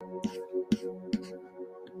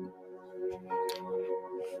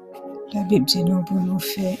La Bible dit nous pour nous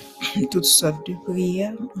faire toutes sortes de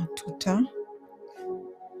prières en tout temps.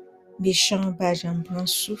 Méchant pas jamais prend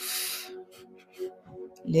souffle.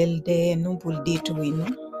 L'aile derrière nous pour le détruire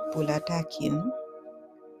nous, pour l'attaquer nous.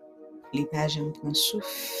 Les pas jamais prend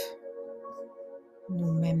souffle.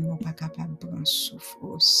 Nous-mêmes nous pas capables de prendre souffle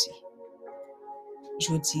aussi.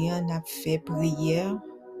 Aujourd'hui, on a fait prière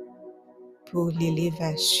pour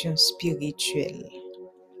l'élévation spirituelle.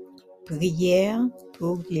 Prière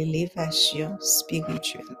pour l'élévation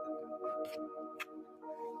spirituelle.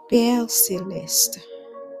 Père céleste,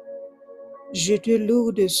 je te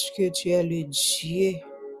loue de ce que tu es le Dieu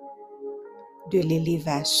de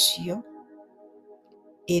l'élévation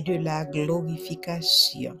et de la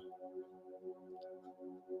glorification.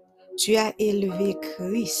 Tu as élevé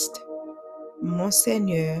Christ, mon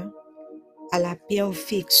Seigneur, à la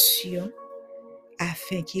perfection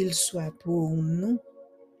afin qu'il soit pour nous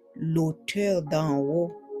l'auteur d'en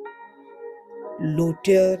haut,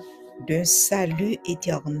 l'auteur d'un salut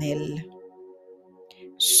éternel.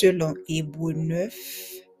 Selon Hébreux 9,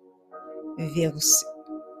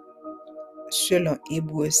 selon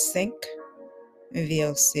Hébreux 5,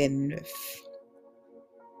 verset 9.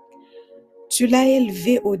 Tu l'as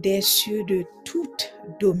élevé au-dessus de toute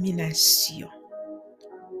domination,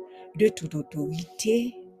 de toute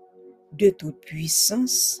autorité, de toute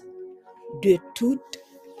puissance, de toute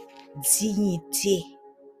dignité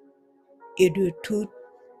et de tout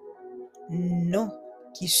nom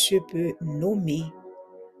qui se peut nommer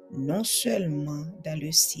non seulement dans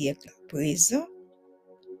le siècle présent,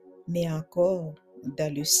 mais encore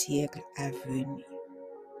dans le siècle à venir.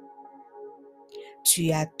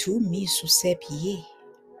 Tu as tout mis sous ses pieds.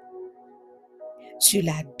 Tu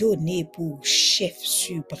l'as donné pour chef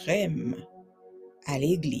suprême à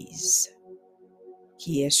l'Église,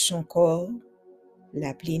 qui est son corps,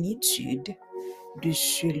 la plénitude de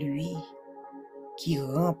celui qui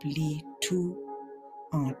remplit tout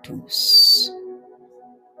en tous.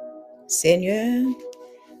 Seigneur,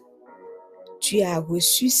 tu as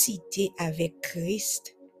ressuscité avec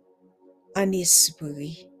Christ en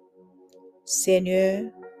esprit.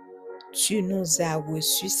 Seigneur, tu nous as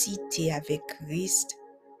ressuscité avec Christ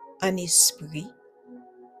en esprit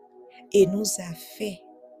et nous as fait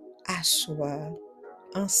asseoir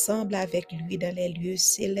ensemble avec lui dans les lieux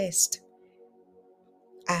célestes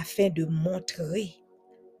afin de montrer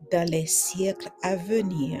dans les siècles à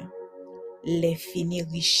venir l'infinie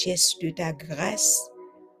richesse de ta grâce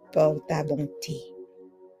par ta bonté.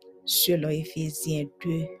 Selon Éphésiens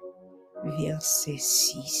 2, verset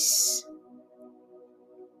 6.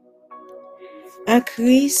 En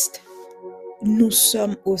Christ, nous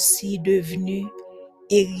sommes aussi devenus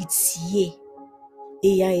héritiers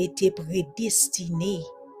ayant été prédestinés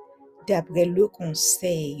d'après le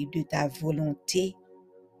conseil de ta volonté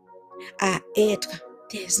à être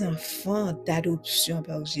tes enfants d'adoption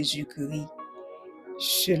par Jésus-Christ,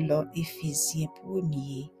 selon Éphésiens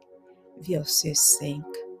 1er, verset 5,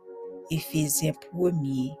 Éphésiens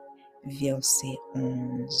 1er, verset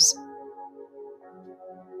 11.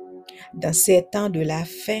 Dans ces temps de la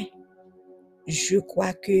fin, je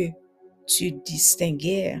crois que tu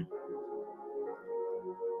distinguais.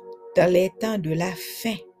 Dans les temps de la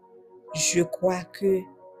fin, je crois que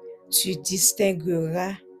tu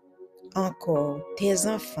distingueras encore tes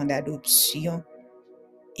enfants d'adoption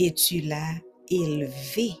et tu l'as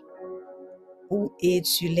élevé et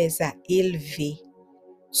tu les as élevés,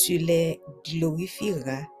 tu les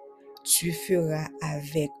glorifieras, tu feras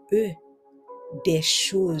avec eux des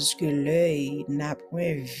choses que l'œil n'a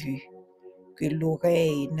point vues, que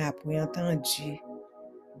l'oreille n'a point entendues,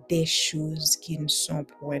 des choses qui ne sont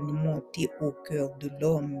point montées au cœur de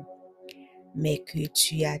l'homme, mais que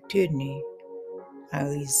tu as tenues en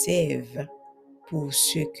réserve pour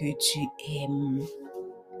ceux que tu aimes.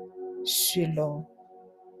 Selon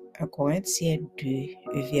 1 Corinthiens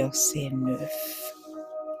 2, verset 9.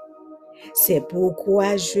 C'est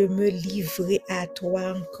pourquoi je me livrerai à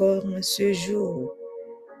toi encore ce jour,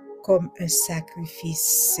 comme un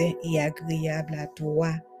sacrifice saint et agréable à toi,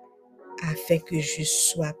 afin que je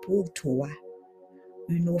sois pour toi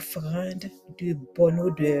une offrande de bonne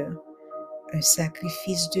odeur, un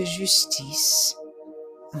sacrifice de justice,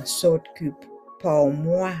 en sorte que par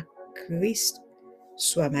moi, Christ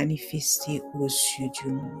soit manifesté aux yeux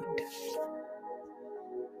du monde.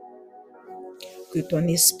 Que ton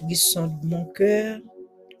esprit sonde mon cœur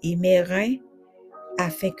et mes reins,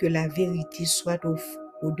 afin que la vérité soit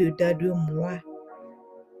au-dedans de moi.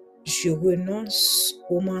 Je renonce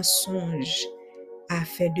au mensonge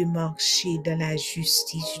afin de marcher dans la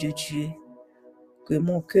justice de Dieu. Que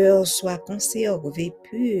mon cœur soit conservé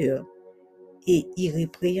pur et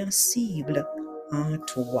irrépréhensible en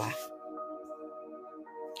toi.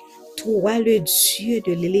 Toi, le Dieu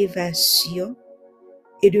de l'élévation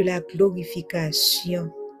et de la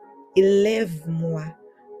glorification, élève-moi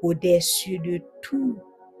au-dessus de tous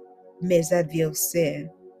mes adversaires.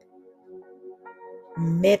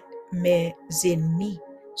 Mets mes ennemis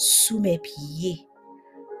sous mes pieds,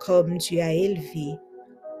 comme tu as élevé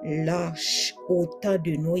l'arche au temps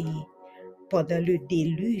de Noé pendant le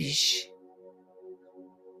déluge.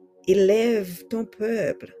 Élève ton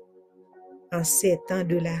peuple en ces temps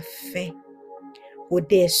de la faim,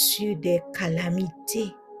 au-dessus des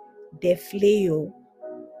calamités, des fléaux,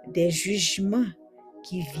 des jugements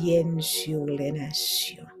qui viennent sur les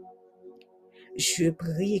nations. Je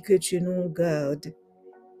prie que tu nous gardes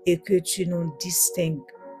et que tu nous distingues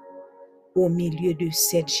au milieu de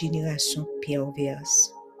cette génération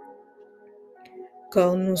perverse.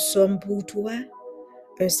 Car nous sommes pour toi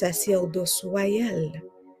un sacerdoce royal,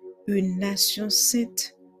 une nation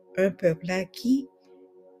sainte, un peuple acquis,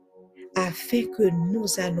 afin que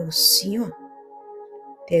nous annoncions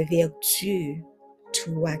tes vertus,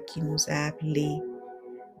 toi qui nous as appelés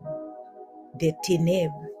des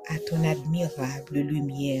ténèbres à ton admirable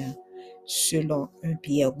lumière, selon 1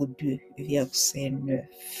 Pierre 2, verset 9.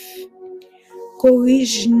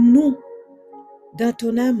 Corrige-nous dans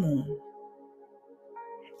ton amour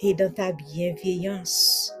et dans ta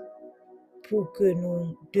bienveillance pour que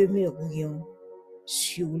nous demeurions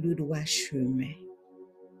sur le droit chemin.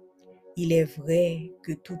 Il est vrai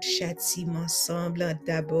que tout châtiment semble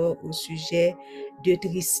d'abord au sujet de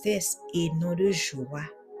tristesse et non de joie,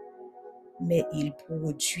 mais il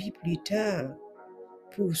produit plus tard,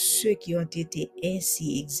 pour ceux qui ont été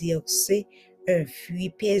ainsi exercés, un fruit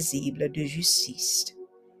paisible de justice.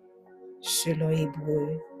 Selon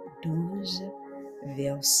Hébreux 12,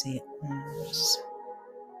 verset 11.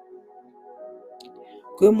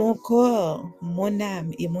 Que mon corps, mon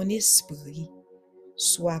âme et mon esprit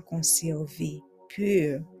soient conservés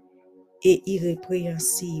purs et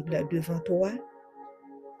irrépréhensibles devant toi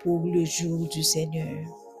pour le jour du Seigneur.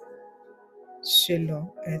 Selon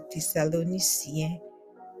 1 Thessaloniciens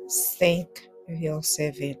 5,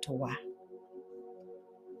 verset 23.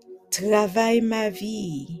 Travaille ma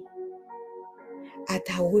vie à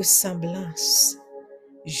ta ressemblance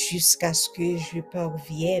jusqu'à ce que je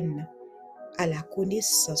parvienne à la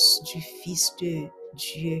connaissance du Fils de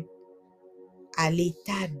Dieu, à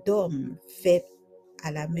l'état d'homme fait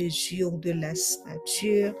à la mesure de la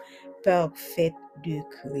stature parfaite de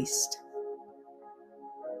Christ.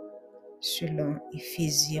 Selon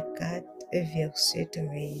Éphésiens 4, verset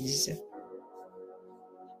 13.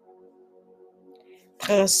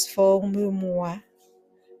 Transforme-moi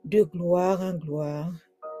de gloire en gloire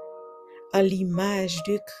en l'image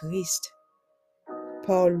de Christ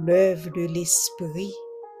par l'œuvre de l'Esprit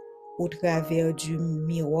au travers du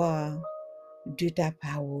miroir de ta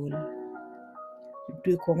parole.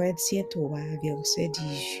 2 Corinthiens 3, verset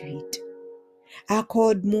 18.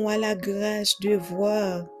 Accorde-moi la grâce de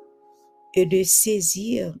voir et de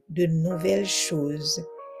saisir de nouvelles choses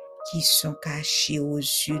qui sont cachées aux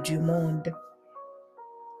yeux du monde.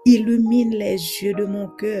 Illumine les yeux de mon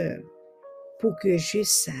cœur pour que je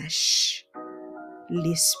sache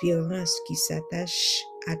l'espérance qui s'attache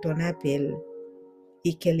à ton appel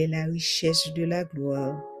et quelle est la richesse de la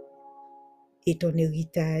gloire et ton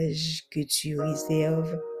héritage que tu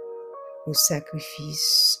réserves au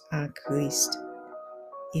sacrifice en Christ.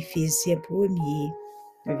 Éphésiens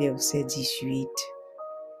 1, verset 18.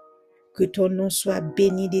 Que ton nom soit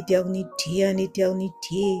béni d'éternité en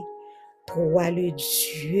éternité, toi le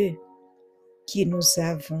Dieu qui nous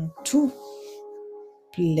avons tout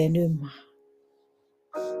pleinement.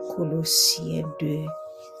 Colossiens 2,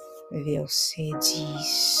 verset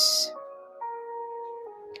 10.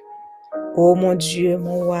 Ô mon Dieu,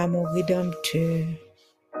 mon roi, mon rédempteur,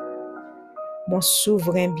 mon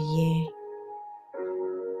souverain bien,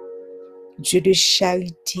 Dieu de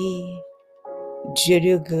charité, Dieu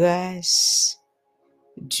de grâce,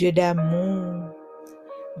 Dieu d'amour,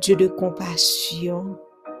 Dieu de compassion,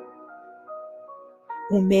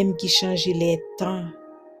 ou même qui change les temps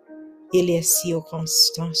et les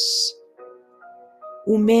circonstances,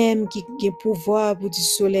 ou même qui a pouvoir pour du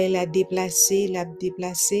soleil la déplacer,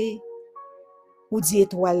 ou dit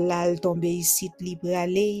étoile là tomber ici libre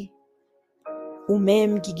aller, ou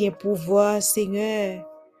même qui a pouvoir, Seigneur,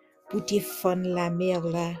 pour te fendre la mer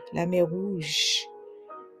là, la mer rouge,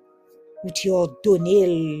 ou te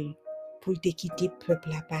ordonner pour te quitter peuple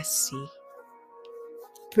à passer,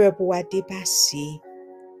 peuple à te passer,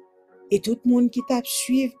 et tout le monde qui t'a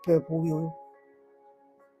suivi peuple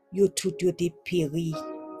yo tout yo te péri.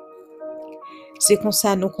 C'est comme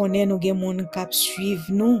ça nous connaissons nous gen moun k'ap suivre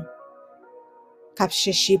nous, k'ap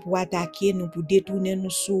chercher pour attaquer nous, pour détourner nous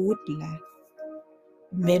sur route là.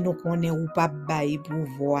 Mais nous connaissons ou pas bail pour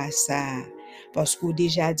voir ça. Parce qu'on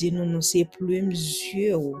déjà dit nous c'est plus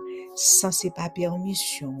mesure, sans c'est pas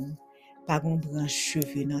permission. Pas gon branche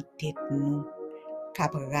cheveux dans tête nous,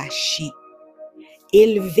 k'ap raché.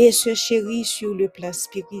 Élever ce chéri sur le plan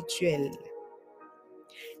spirituel.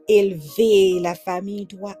 Élever la famille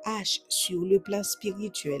 3H sur le plan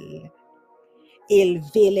spirituel.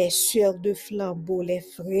 Élever les sœurs de flambeau, les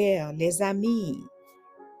frères, les amis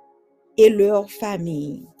et leurs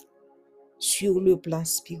familles sur le plan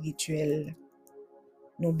spirituel.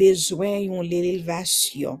 Nous besoin d'une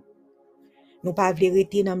l'élévation. Nous pas voulons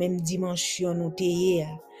rester dans la même dimension nous t'es.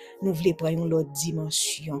 Nous voulons prendre l'autre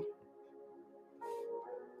dimension.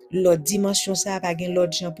 L'autre dimension ça pas gen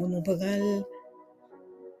l'autre gens pour nous prendre.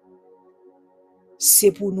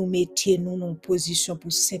 C'est pour nous mettre nous en position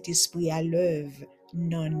pour Saint-Esprit à l'œuvre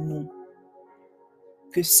dans nous.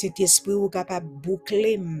 Que Saint-Esprit est capable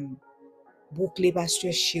de boucler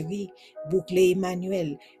Pasteur Chéri, boucler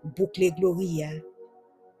Emmanuel, boucler Gloria,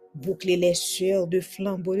 boucler les sœurs de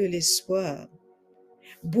flambeau de l'espoir,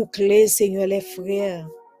 boucler, Seigneur, les frères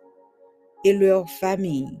et leurs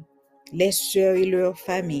familles, les sœurs et leurs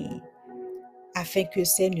familles, afin que,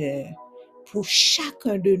 Seigneur, pour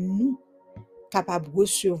chacun de nous, capable de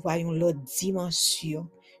recevoir une autre dimension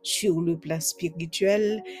sur le plan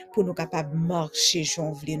spirituel pour nous capables de marcher,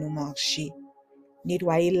 j'en voulais nous marcher.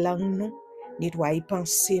 Nettoyer langue nous, nettoyer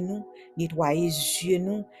pensée nous, nettoyer yeux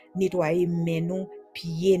nous, nettoyer mains nous,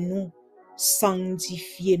 pieds nous,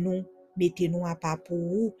 sanctifier nous, mettez-nous à part pour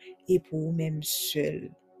vous et pour vous-même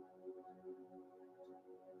seul.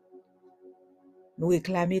 Nous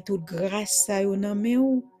réclamer toute grâce à nous dans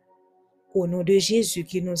main au nom de Jésus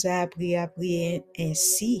qui nous a appris à prier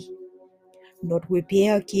ainsi. Notre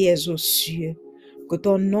Père qui es aux cieux, que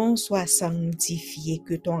ton nom soit sanctifié,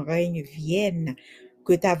 que ton règne vienne,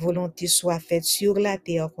 que ta volonté soit faite sur la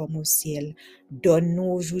terre comme au ciel.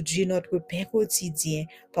 Donne-nous aujourd'hui notre pain quotidien.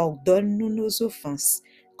 Pardonne-nous nos offenses,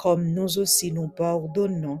 comme nous aussi nous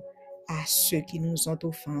pardonnons à ceux qui nous ont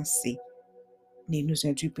offensés. Ne nous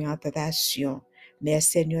induis pas en tentation, mais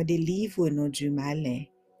Seigneur, délivre-nous du malin,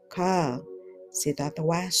 car c'est à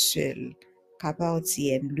toi seul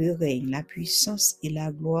qu'appartiennent le règne, la puissance et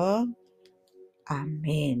la gloire.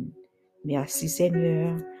 Amen. Merci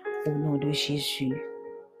Seigneur, au nom de Jésus.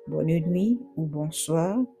 Bonne nuit ou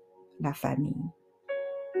bonsoir, la famille.